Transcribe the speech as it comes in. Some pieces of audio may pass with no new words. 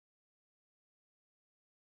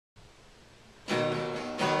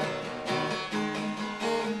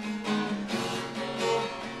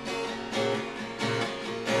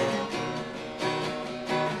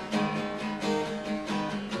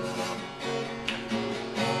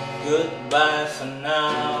Goodbye for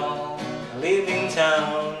now, leaving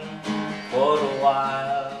town for a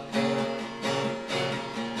while.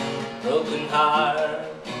 Broken heart,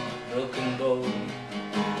 broken bone,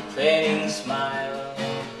 fading smile.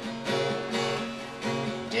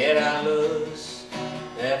 Did I lose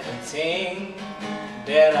everything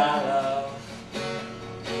that I love?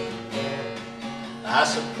 I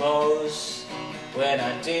suppose when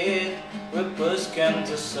I did, we push came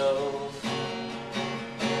to solve.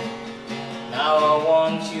 Now I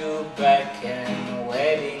want you back and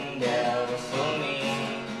waiting there for me.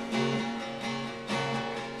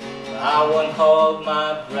 I won't hold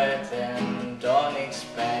my breath and don't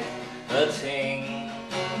expect a thing,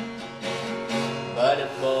 but the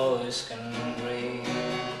boys can breathe.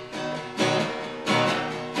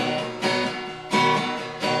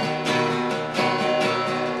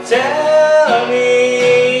 Tell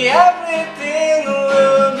me everything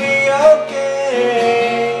will be okay.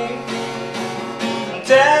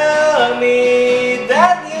 Tell me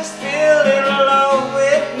that you're still in love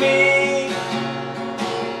with me.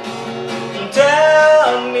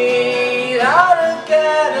 Tell me how to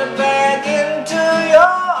get back into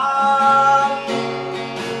your arms.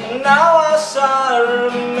 Now I shall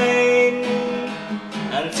remain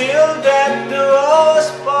until death do us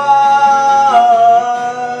part.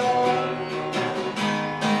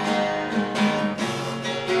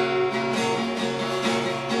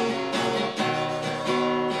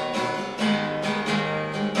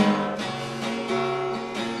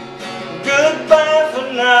 Goodbye for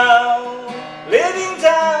now, leaving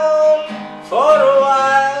town for a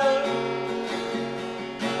while.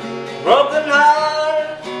 Broken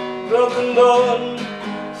heart, broken bone,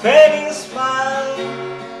 fading smile.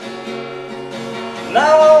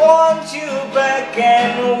 Now I want you back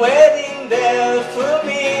and waiting there for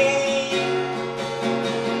me.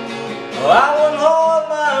 I won't hold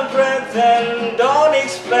my breath and don't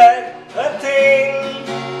expect a thing,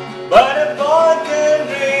 but a boy can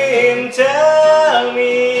dream. Tell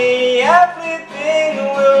me everything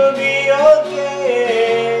will be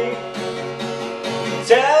okay.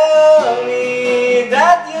 Tell me